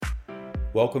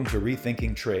Welcome to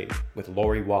Rethinking Trade with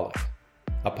Lori Wallach,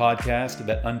 a podcast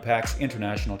that unpacks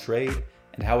international trade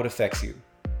and how it affects you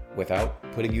without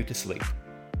putting you to sleep.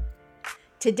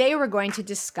 Today we're going to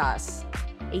discuss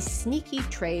a sneaky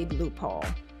trade loophole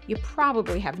you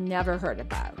probably have never heard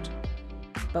about.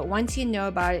 But once you know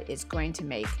about it, it's going to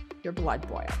make your blood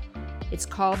boil. It's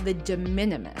called the de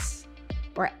minimis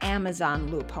or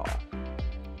Amazon loophole.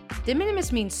 De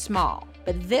minimis means small,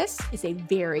 but this is a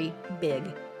very big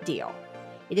deal.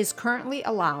 It is currently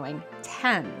allowing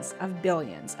tens of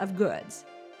billions of goods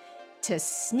to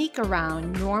sneak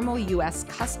around normal U.S.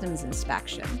 customs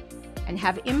inspection and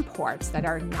have imports that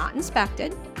are not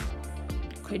inspected,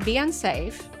 could be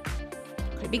unsafe,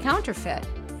 could be counterfeit,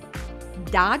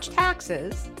 dodge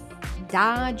taxes,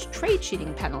 dodge trade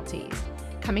cheating penalties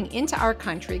coming into our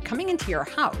country, coming into your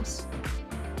house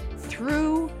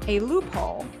through a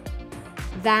loophole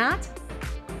that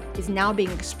is now being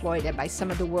exploited by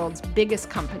some of the world's biggest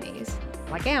companies,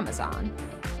 like Amazon,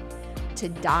 to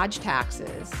dodge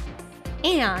taxes.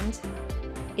 And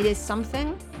it is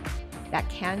something that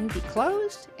can be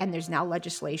closed, and there's now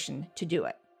legislation to do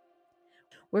it.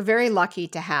 We're very lucky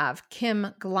to have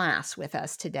Kim Glass with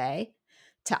us today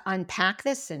to unpack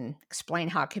this and explain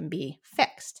how it can be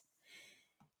fixed.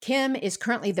 Kim is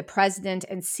currently the president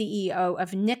and CEO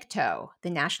of NICTO, the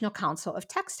National Council of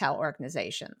Textile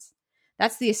Organizations.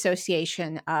 That's the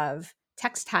Association of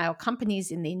Textile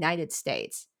Companies in the United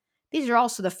States. These are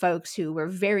also the folks who were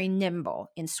very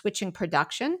nimble in switching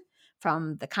production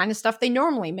from the kind of stuff they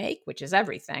normally make, which is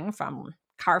everything from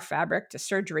car fabric to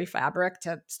surgery fabric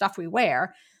to stuff we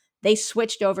wear. They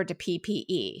switched over to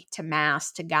PPE, to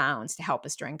masks, to gowns to help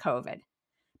us during COVID.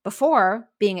 Before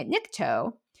being at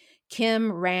NICTO,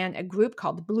 Kim ran a group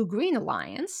called the Blue-Green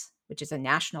Alliance, which is a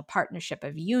national partnership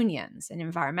of unions and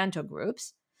environmental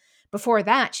groups. Before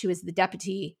that, she was the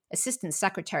Deputy Assistant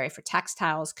Secretary for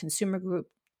Textiles, Consumer Group,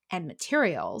 and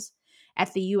Materials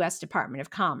at the U.S. Department of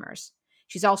Commerce.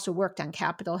 She's also worked on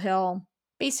Capitol Hill.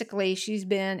 Basically, she's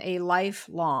been a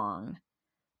lifelong,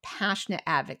 passionate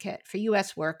advocate for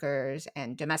U.S. workers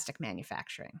and domestic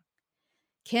manufacturing.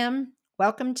 Kim,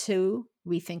 welcome to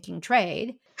Rethinking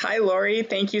Trade. Hi, Lori.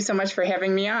 Thank you so much for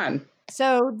having me on.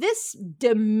 So this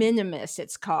de minimis,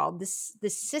 it's called, this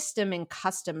system in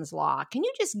customs law. Can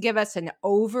you just give us an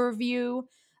overview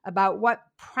about what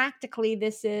practically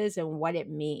this is and what it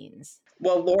means?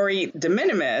 Well, Lori, de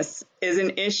minimis is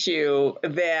an issue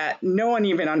that no one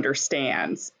even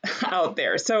understands out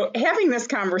there. So having this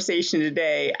conversation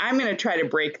today, I'm going to try to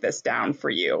break this down for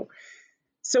you.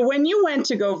 So when you went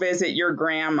to go visit your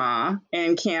grandma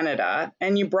in Canada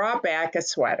and you brought back a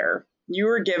sweater, you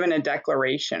were given a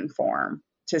declaration form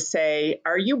to say,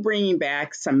 are you bringing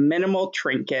back some minimal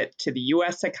trinket to the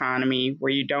U.S. economy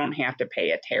where you don't have to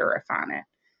pay a tariff on it?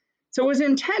 So it was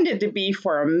intended to be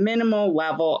for a minimal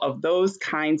level of those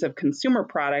kinds of consumer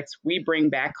products we bring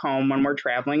back home when we're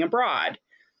traveling abroad.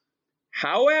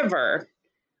 However,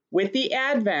 with the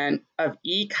advent of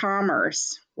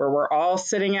e-commerce, where we're all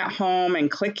sitting at home and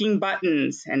clicking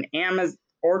buttons and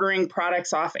ordering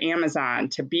products off Amazon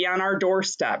to be on our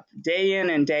doorstep day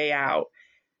in and day out,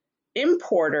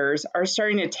 importers are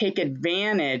starting to take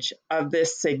advantage of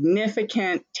this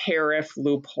significant tariff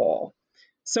loophole.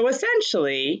 So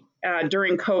essentially,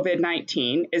 during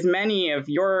COVID-19, as many of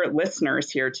your listeners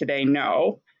here today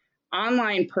know,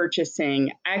 online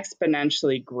purchasing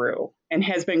exponentially grew and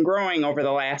has been growing over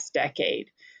the last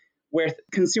decade, with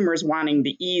consumers wanting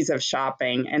the ease of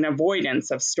shopping and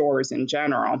avoidance of stores in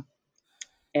general.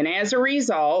 And as a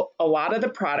result, a lot of the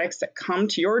products that come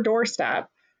to your doorstep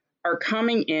are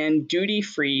coming in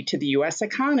duty-free to the U.S.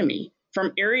 economy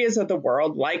from areas of the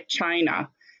world like China,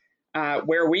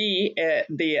 where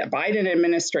the Biden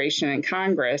administration and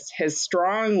Congress has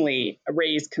strongly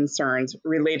raised concerns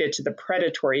related to the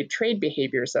predatory trade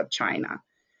behaviors of China.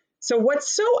 So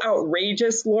what's so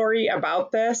outrageous, Lori,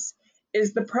 about this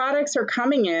is the products are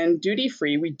coming in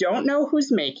duty-free. We don't know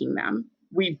who's making them.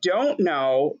 We don't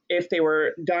know if they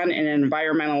were done in an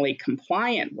environmentally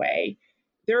compliant way.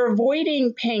 They're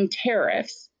avoiding paying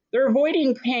tariffs. They're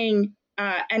avoiding paying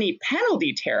any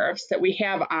penalty tariffs that we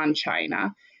have on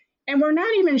China. And we're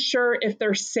not even sure if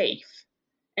they're safe.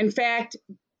 In fact,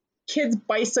 kids'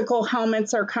 bicycle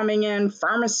helmets are coming in,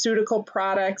 pharmaceutical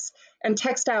products, and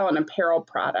textile and apparel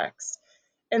products.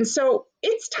 And so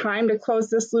it's time to close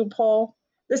this loophole.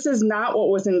 This is not what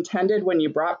was intended when you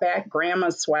brought back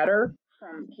grandma's sweater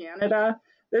from Canada.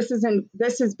 This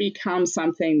has become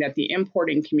something that the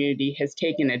importing community has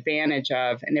taken advantage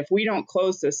of. And if we don't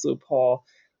close this loophole,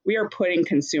 we are putting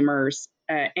consumers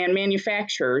and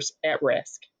manufacturers at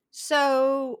risk.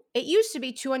 So it used to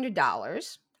be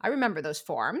 $200. I remember those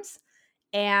forms.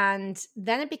 And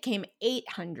then it became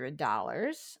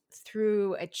 $800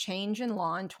 through a change in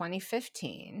law in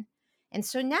 2015. And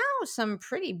so now some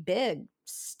pretty big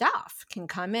stuff can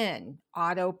come in.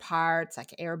 Auto parts,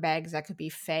 like airbags that could be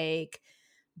fake,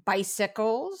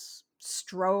 bicycles,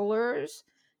 strollers,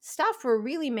 stuff we're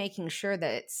really making sure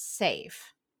that it's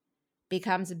safe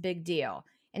becomes a big deal.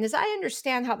 And as I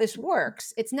understand how this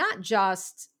works, it's not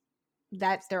just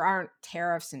that there aren't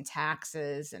tariffs and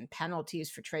taxes and penalties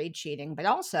for trade cheating, but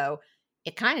also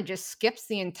it kind of just skips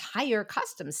the entire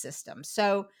customs system.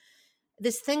 So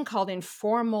this thing called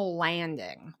informal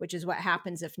landing, which is what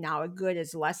happens if now a good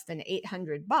is less than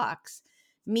 $800,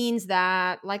 means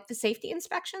that like the safety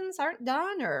inspections aren't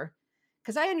done, or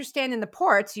because I understand in the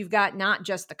ports, you've got not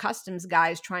just the customs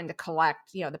guys trying to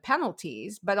collect, the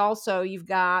penalties, but also you've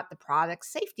got the Product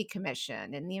Safety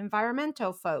Commission and the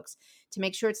environmental folks to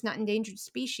make sure it's not endangered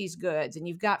species goods. And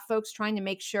you've got folks trying to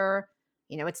make sure,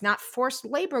 it's not forced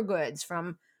labor goods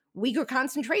from Uyghur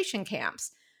concentration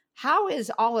camps. How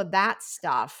is all of that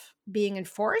stuff being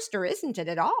enforced, or isn't it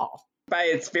at all? By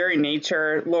its very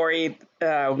nature, Lori,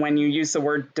 when you use the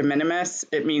word de minimis,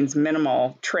 it means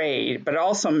minimal trade, but it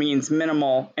also means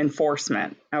minimal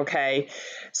enforcement, okay?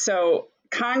 So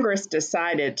Congress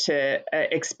decided to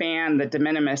expand the de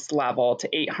minimis level to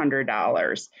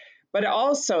 $800, but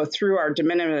also through our de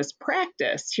minimis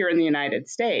practice here in the United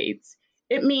States,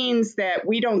 it means that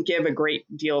we don't give a great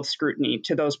deal of scrutiny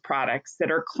to those products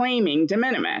that are claiming de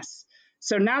minimis.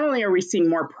 So not only are we seeing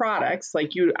more products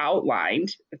like you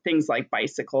outlined, things like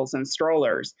bicycles and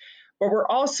strollers, but we're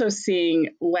also seeing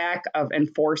lack of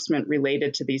enforcement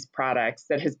related to these products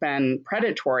that has been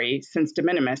predatory since de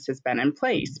minimis has been in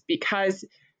place, because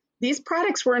these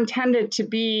products were intended to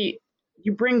be,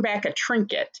 you bring back a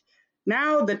trinket.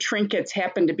 Now the trinkets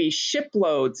happen to be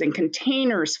shiploads and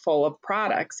containers full of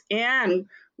products. And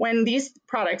when these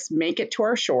products make it to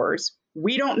our shores,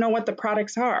 we don't know what the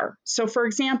products are. So for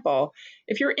example,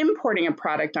 if you're importing a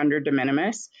product under de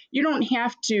minimis, you don't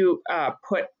have to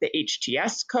put the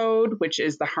HTS code, which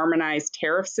is the Harmonized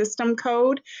Tariff System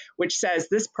code, which says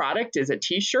this product is a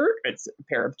t-shirt, it's a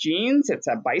pair of jeans, it's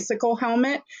a bicycle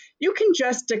helmet. You can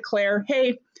just declare,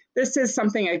 hey, this is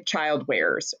something a child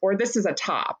wears, or this is a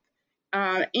top.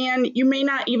 And you may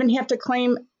not even have to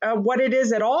claim what it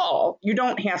is at all. You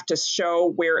don't have to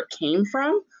show where it came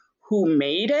from, who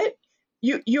made it.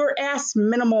 You're asked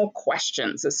minimal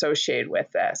questions associated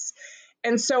with this.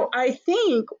 And so I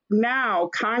think now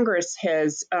Congress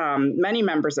has, many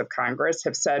members of Congress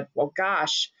have said, well,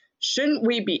 gosh, shouldn't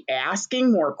we be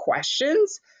asking more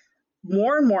questions?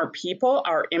 More and more people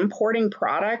are importing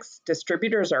products,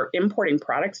 distributors are importing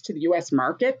products to the US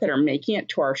market that are making it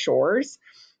to our shores.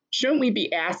 Shouldn't we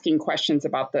be asking questions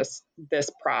about this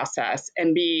process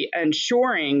and be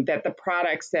ensuring that the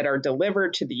products that are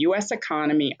delivered to the U.S.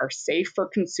 economy are safe for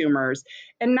consumers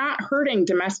and not hurting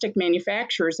domestic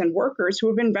manufacturers and workers who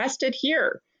have invested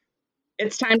here?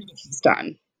 It's time to get this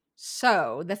done.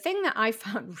 So the thing that I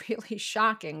found really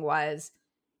shocking was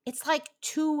it's like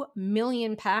 2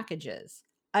 million packages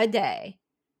a day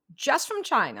just from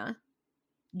China,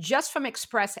 just from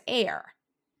Express Air.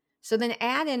 So then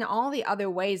add in all the other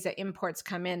ways that imports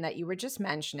come in that you were just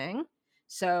mentioning.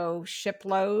 So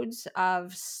shiploads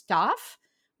of stuff,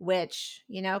 which,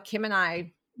 Kim and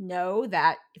I know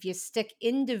that if you stick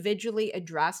individually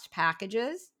addressed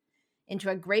packages into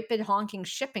a great big honking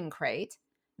shipping crate,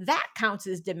 that counts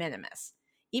as de minimis,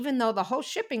 even though the whole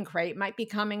shipping crate might be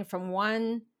coming from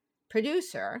one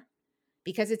producer.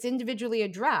 Because it's individually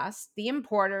addressed, the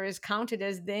importer is counted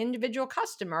as the individual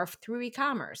customer through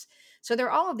e-commerce. So there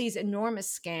are all of these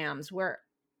enormous scams where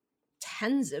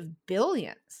tens of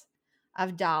billions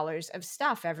of dollars of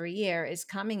stuff every year is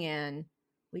coming in.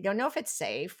 We don't know if it's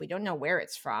safe. We don't know where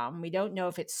it's from. We don't know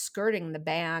if it's skirting the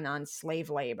ban on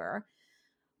slave labor.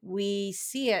 We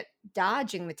see it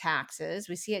dodging the taxes.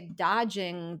 We see it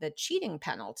dodging the cheating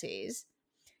penalties.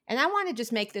 And I want to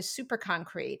just make this super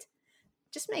concrete.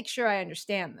 Just make sure I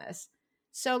understand this.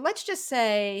 So let's just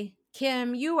say,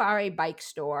 Kim, you are a bike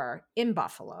store in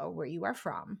Buffalo, where you are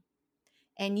from,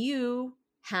 and you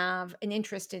have an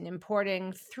interest in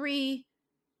importing 3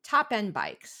 top-end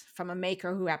bikes from a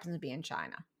maker who happens to be in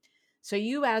China. So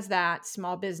you, as that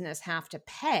small business, have to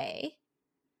pay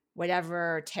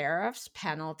whatever tariffs,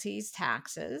 penalties,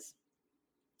 taxes.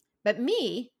 But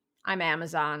me, I'm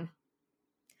Amazon.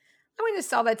 I'm going to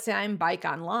sell that same bike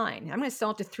online. I'm going to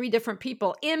sell it to 3 different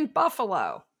people in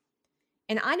Buffalo.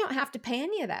 And I don't have to pay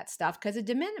any of that stuff because of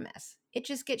de minimis. It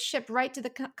just gets shipped right to the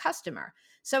customer.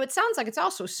 So it sounds like it's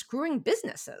also screwing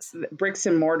businesses. Bricks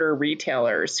and mortar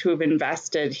retailers who have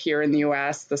invested here in the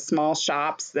U.S., the small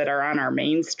shops that are on our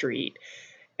main street.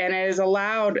 and it has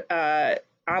allowed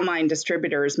online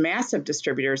distributors, massive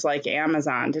distributors like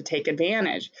Amazon, to take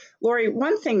advantage. Lori,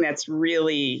 one thing that's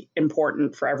really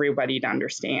important for everybody to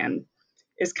understand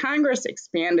is Congress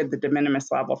expanded the de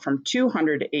minimis level from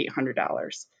 $200 to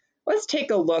 $800. Let's take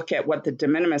a look at what the de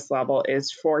minimis level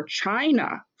is for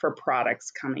China for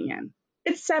products coming in.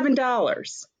 It's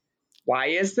 $7. Why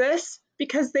is this?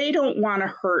 Because they don't want to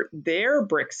hurt their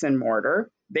bricks and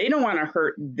mortar. They don't want to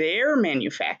hurt their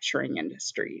manufacturing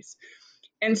industries.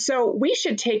 And so we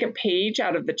should take a page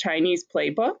out of the Chinese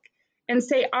playbook and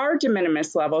say our de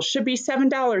minimis level should be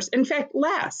 $7, in fact,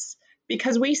 less,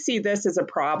 because we see this as a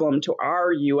problem to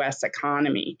our U.S.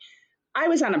 economy. I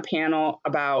was on a panel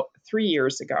about 3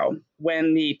 years ago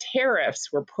when the tariffs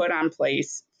were put on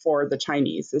place for the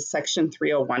Chinese, the Section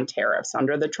 301 tariffs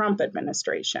under the Trump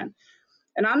administration.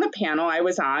 And on the panel I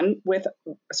was on with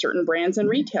certain brands and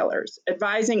retailers,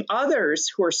 advising others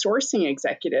who are sourcing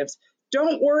executives,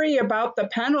 don't worry about the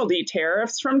penalty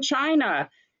tariffs from China.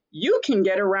 You can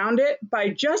get around it by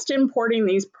just importing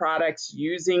these products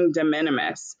using de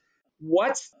minimis.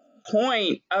 What's the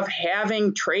point of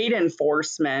having trade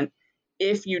enforcement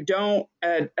if you don't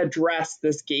address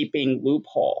this gaping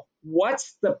loophole?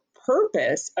 What's the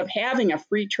purpose of having a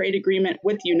free trade agreement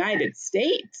with the United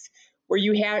States where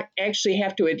you actually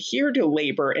have to adhere to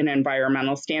labor and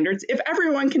environmental standards if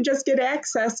everyone can just get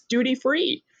access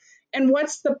duty-free? And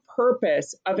what's the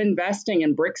purpose of investing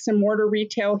in bricks and mortar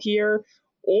retail here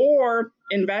or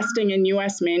investing in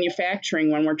U.S. manufacturing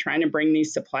when we're trying to bring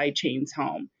these supply chains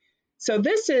home? So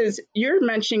you're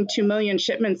mentioning 2 million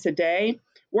shipments a day.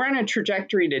 We're on a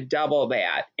trajectory to double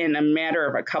that in a matter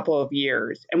of a couple of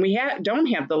years. And we don't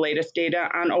have the latest data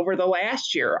on over the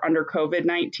last year under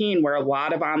COVID-19, where a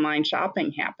lot of online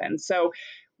shopping happened. So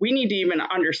we need to even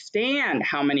understand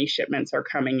how many shipments are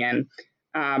coming in.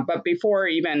 But before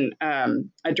even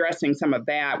addressing some of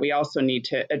that, we also need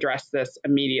to address this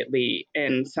immediately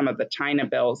in some of the China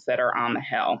bills that are on the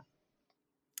Hill.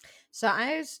 So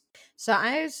I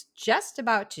was just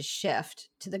about to shift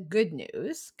to the good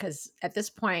news, because at this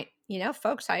point,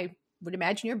 folks, I would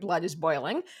imagine your blood is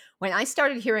boiling. When I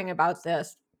started hearing about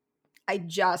this, I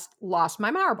just lost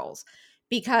my marbles,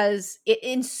 because it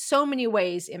in so many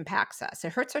ways impacts us.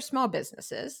 It hurts our small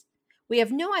businesses. We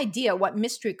have no idea what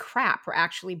mystery crap we're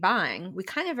actually buying. We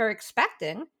kind of are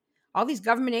expecting all these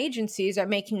government agencies are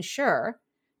making sure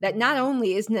that not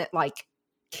only isn't it like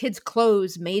kids'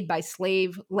 clothes made by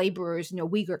slave laborers in a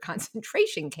Uyghur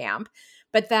concentration camp,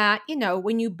 but that,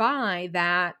 when you buy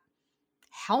that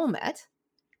helmet,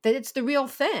 that it's the real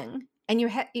thing and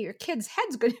your kid's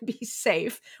head's going to be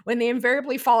safe when they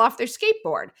invariably fall off their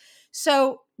skateboard.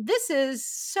 So this is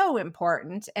so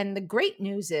important. And the great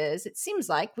news is it seems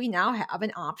like we now have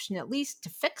an option at least to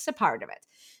fix a part of it.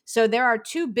 So there are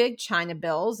 2 big China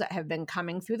bills that have been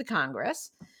coming through the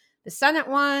Congress. The Senate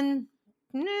one,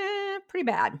 pretty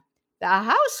bad. The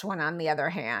House one, on the other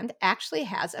hand, actually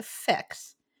has a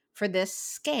fix for this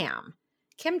scam.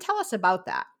 Kim, tell us about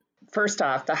that. First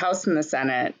off, the House and the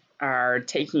Senate are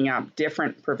taking up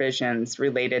different provisions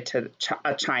related to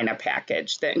a China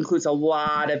package that includes a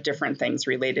lot of different things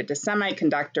related to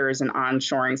semiconductors and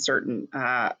onshoring certain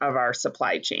of our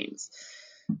supply chains.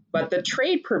 But the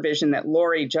trade provision that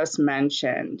Lori just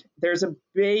mentioned, there's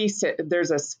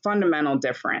a fundamental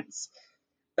difference.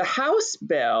 The House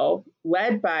bill,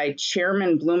 led by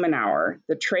Chairman Blumenauer,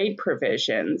 the trade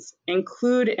provisions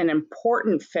include an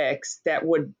important fix that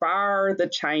would bar the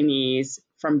Chinese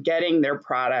from getting their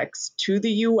products to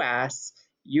the U.S.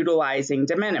 utilizing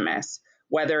de minimis,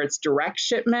 whether it's direct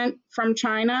shipment from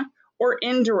China or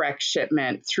indirect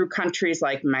shipment through countries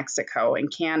like Mexico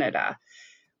and Canada.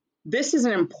 This is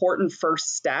an important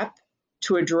first step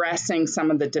to addressing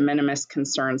some of the de minimis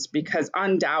concerns, because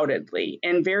undoubtedly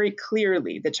and very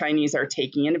clearly the Chinese are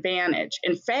taking advantage.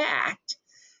 In fact,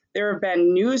 there have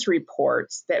been news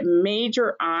reports that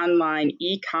major online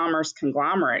e-commerce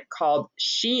conglomerate called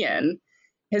Shein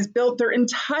has built their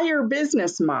entire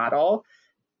business model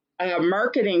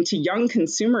marketing to young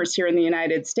consumers here in the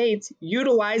United States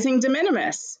utilizing de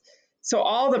minimis. So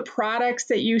all the products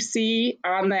that you see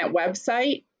on that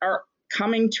website are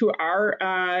coming to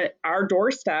our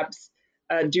doorsteps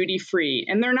duty-free,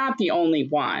 and they're not the only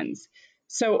ones.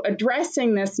 So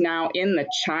addressing this now in the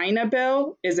China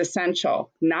bill is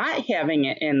essential. Not having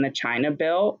it in the China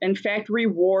bill, in fact,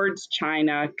 rewards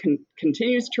China,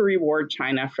 continues to reward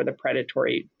China for the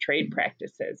predatory trade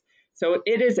practices. So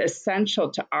it is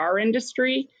essential to our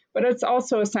industry, but it's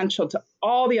also essential to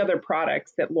all the other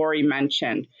products that Lori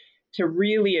mentioned to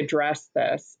really address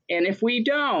this. And if we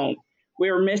don't,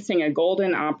 we're missing a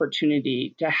golden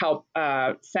opportunity to help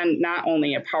send not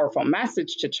only a powerful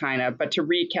message to China, but to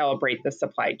recalibrate the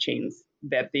supply chains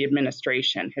that the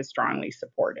administration has strongly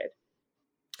supported.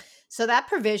 So that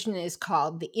provision is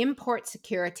called the Import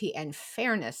Security and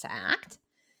Fairness Act.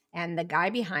 And the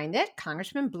guy behind it,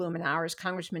 Congressman Blumenauer, is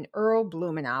Congressman Earl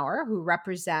Blumenauer, who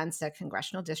represents a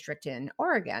congressional district in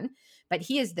Oregon. But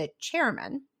he is the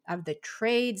chairman of the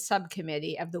Trade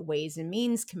Subcommittee of the Ways and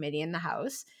Means Committee in the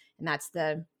House. And that's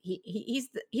he's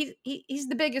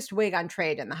the biggest Whig on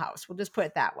trade in the House. We'll just put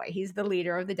it that way. He's the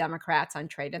leader of the Democrats on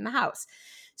trade in the House.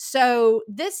 So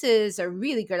this is a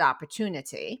really good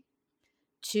opportunity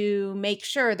to make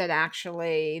sure that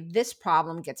actually this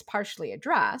problem gets partially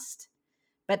addressed,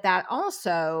 but that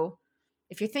also,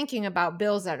 if you're thinking about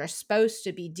bills that are supposed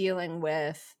to be dealing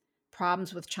with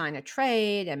problems with China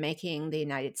trade and making the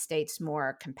United States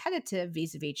more competitive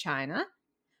vis-a-vis China,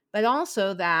 but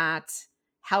also that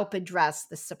help address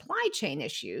the supply chain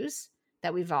issues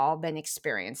that we've all been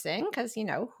experiencing, because,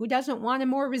 who doesn't want a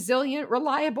more resilient,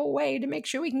 reliable way to make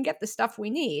sure we can get the stuff we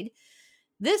need?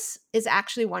 This is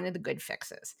actually one of the good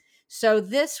fixes. So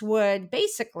this would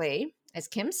basically, as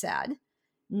Kim said,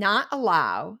 not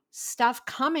allow stuff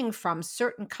coming from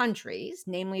certain countries,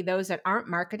 namely those that aren't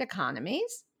market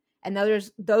economies, and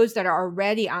those that are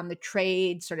already on the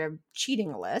trade sort of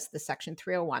cheating list, the Section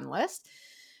 301 list.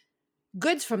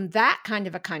 Goods from that kind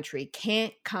of a country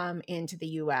can't come into the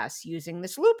U.S. using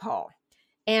this loophole.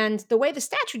 And the way the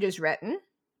statute is written,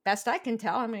 best I can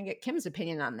tell, I'm going to get Kim's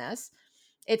opinion on this,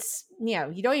 it's,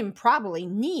 you don't even probably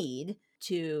need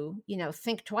to,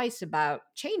 think twice about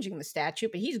changing the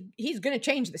statute, but he's going to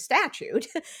change the statute.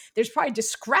 There's probably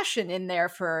discretion in there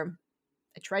for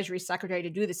a Treasury Secretary to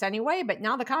do this anyway, but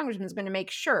now the Congressman is going to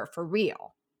make sure for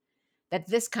real that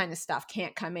this kind of stuff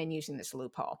can't come in using this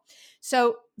loophole.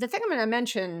 So the thing I'm going to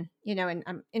mention, and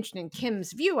I'm interested in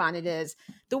Kim's view on it, is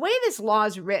the way this law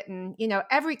is written,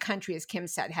 every country, as Kim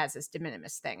said, has this de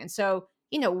minimis thing. And so,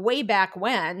 way back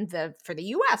when, for the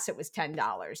U.S., it was $10.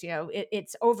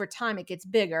 It's over time, it gets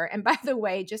bigger. And by the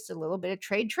way, just a little bit of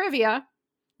trade trivia,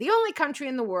 the only country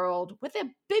in the world with a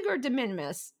bigger de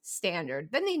minimis standard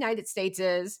than the United States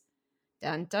is,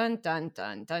 dun, dun, dun,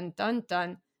 dun, dun, dun,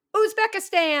 dun,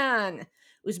 Uzbekistan.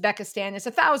 Uzbekistan is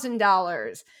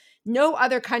 $1,000. No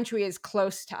other country is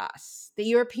close to us. The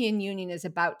European Union is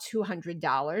about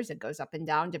 $200. It goes up and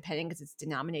down depending because it's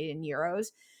denominated in euros.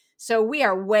 So we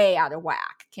are way out of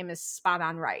whack. Kim is spot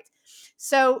on right.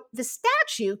 So the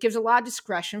statute gives a lot of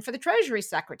discretion for the Treasury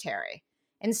Secretary.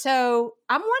 And so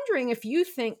I'm wondering if you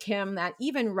think, Kim, that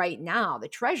even right now, the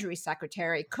Treasury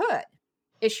Secretary could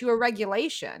issue a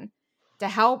regulation to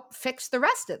help fix the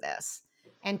rest of this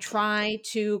and try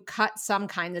to cut some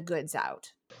kind of goods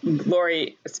out.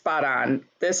 Lori, spot on.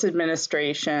 This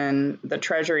administration, the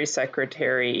Treasury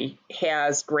Secretary,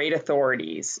 has great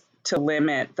authorities to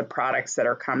limit the products that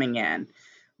are coming in,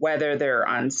 whether they're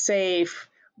unsafe,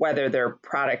 whether they're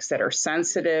products that are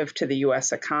sensitive to the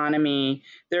U.S. economy.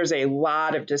 There's a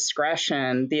lot of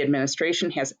discretion the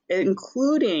administration has,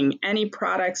 including any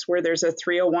products where there's a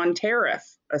 301 tariff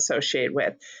associated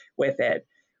with it.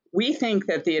 We think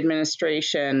that the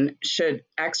administration should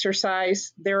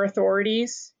exercise their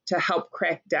authorities to help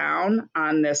crack down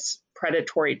on this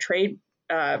predatory trade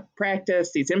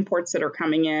practice, these imports that are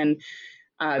coming in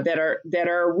that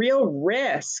are a real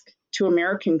risk to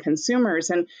American consumers.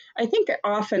 And I think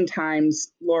oftentimes,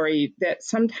 Lori, that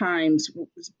sometimes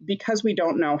because we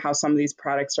don't know how some of these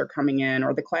products are coming in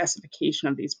or the classification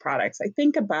of these products, I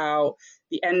think about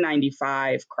the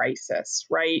N95 crisis,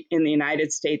 right, in the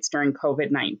United States during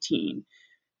COVID-19.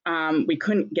 We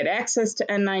couldn't get access to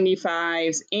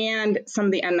N95s, and some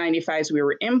of the N95s we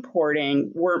were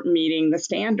importing weren't meeting the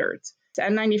standards.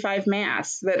 N95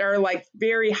 masks that are like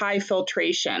very high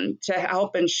filtration to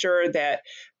help ensure that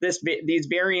these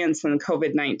variants in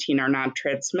COVID-19 are not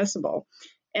transmissible.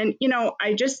 And,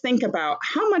 I just think about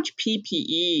how much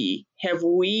PPE have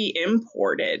we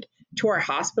imported to our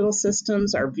hospital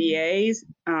systems, our VAs,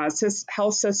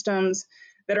 health systems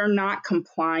that are not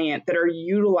compliant, that are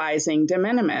utilizing de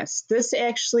minimis. This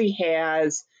actually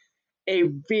has a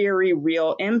very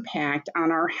real impact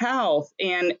on our health.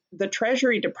 And the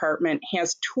Treasury Department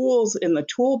has tools in the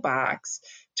toolbox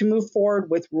to move forward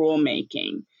with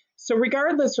rulemaking. So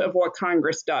regardless of what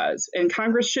Congress does, and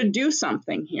Congress should do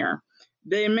something here,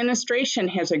 the administration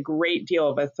has a great deal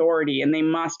of authority and they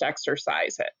must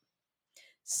exercise it.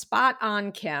 Spot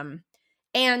on, Kim.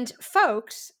 And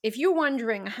folks, if you're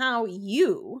wondering how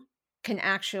you can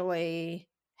actually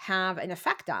have an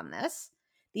effect on this,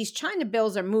 these China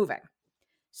bills are moving.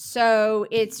 So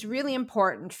it's really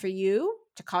important for you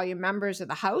to call your members of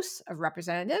the House of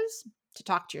Representatives to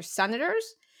talk to your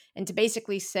senators and to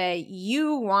basically say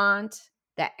you want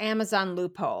the Amazon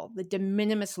loophole, the de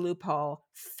minimis loophole,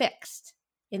 fixed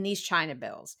in these China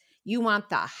bills. You want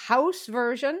the House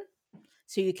version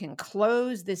so you can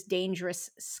close this dangerous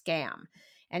scam.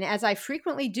 And as I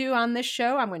frequently do on this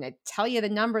show, I'm going to tell you the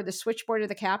number of the switchboard of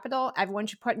the Capitol. Everyone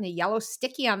should put in a yellow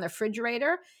sticky on the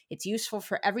refrigerator. It's useful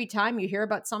for every time you hear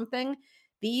about something.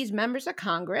 These members of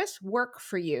Congress work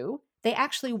for you. They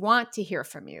actually want to hear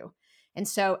from you. And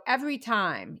so every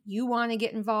time you want to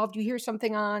get involved, you hear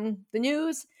something on the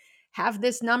news, have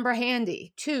this number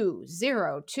handy,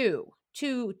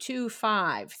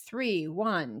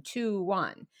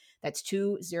 202-225-3121. That's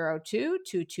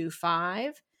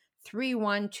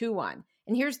 202-225-3121.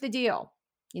 And here's the deal.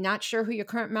 You're not sure who your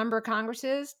current member of Congress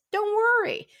is? Don't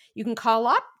worry. You can call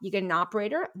up, you get an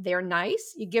operator, they're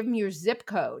nice, you give them your zip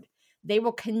code. They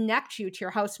will connect you to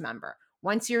your House member.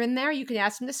 Once you're in there, you can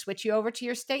ask them to switch you over to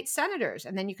your state senators,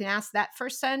 and then you can ask that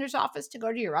first senator's office to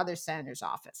go to your other senator's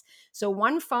office. So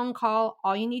one phone call,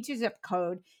 all you need is your zip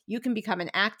code. You can become an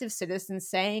active citizen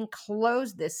saying,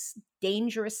 close this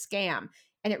dangerous scam.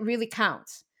 And it really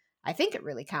counts. I think it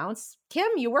really counts. Kim,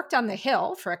 you worked on the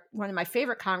Hill for one of my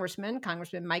favorite congressmen,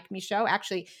 Congressman Mike Michaud,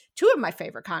 actually two of my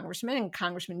favorite congressmen, and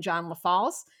Congressman John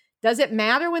LaFalce. Does it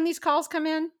matter when these calls come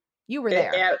in? You were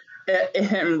there.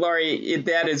 And Lori,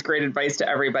 that is great advice to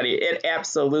everybody. It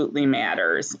absolutely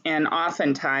matters. And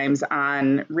oftentimes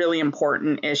on really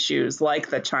important issues like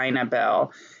the China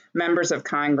bill, members of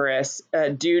Congress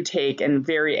do take a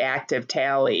very active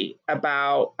tally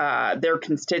about their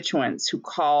constituents who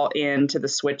call in to the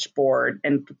switchboard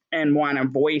and want to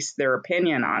voice their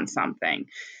opinion on something.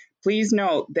 Please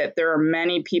note that there are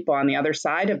many people on the other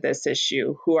side of this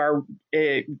issue who are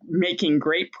making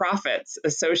great profits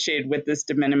associated with this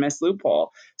de minimis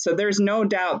loophole. So there's no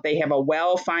doubt they have a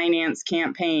well-financed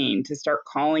campaign to start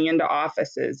calling into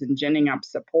offices and ginning up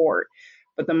support.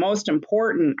 But the most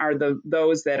important are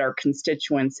those that are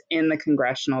constituents in the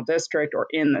congressional district or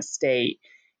in the state.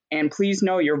 And please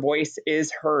know your voice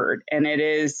is heard. And it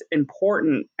is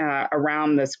important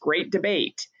around this great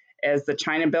debate as the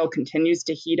China bill continues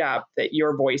to heat up that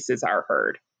your voices are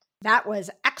heard. That was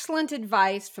excellent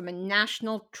advice from a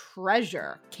national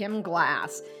treasure, Kim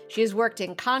Glass. She has worked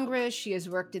in Congress, she has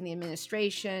worked in the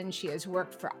administration, she has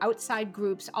worked for outside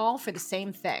groups, all for the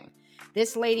same thing.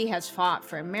 This lady has fought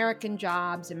for American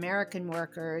jobs, American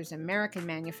workers, American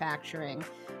manufacturing.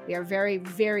 We are very,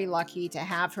 very lucky to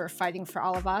have her fighting for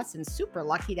all of us, and super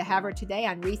lucky to have her today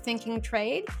on Rethinking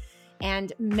Trade.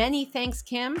 And many thanks,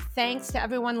 Kim. Thanks to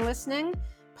everyone listening.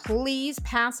 Please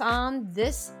pass on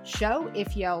this show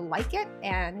if you like it.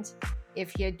 And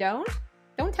if you don't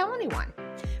tell anyone.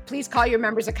 Please call your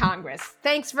members of Congress.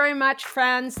 Thanks very much,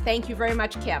 friends. Thank you very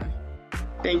much, Kim.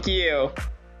 Thank you.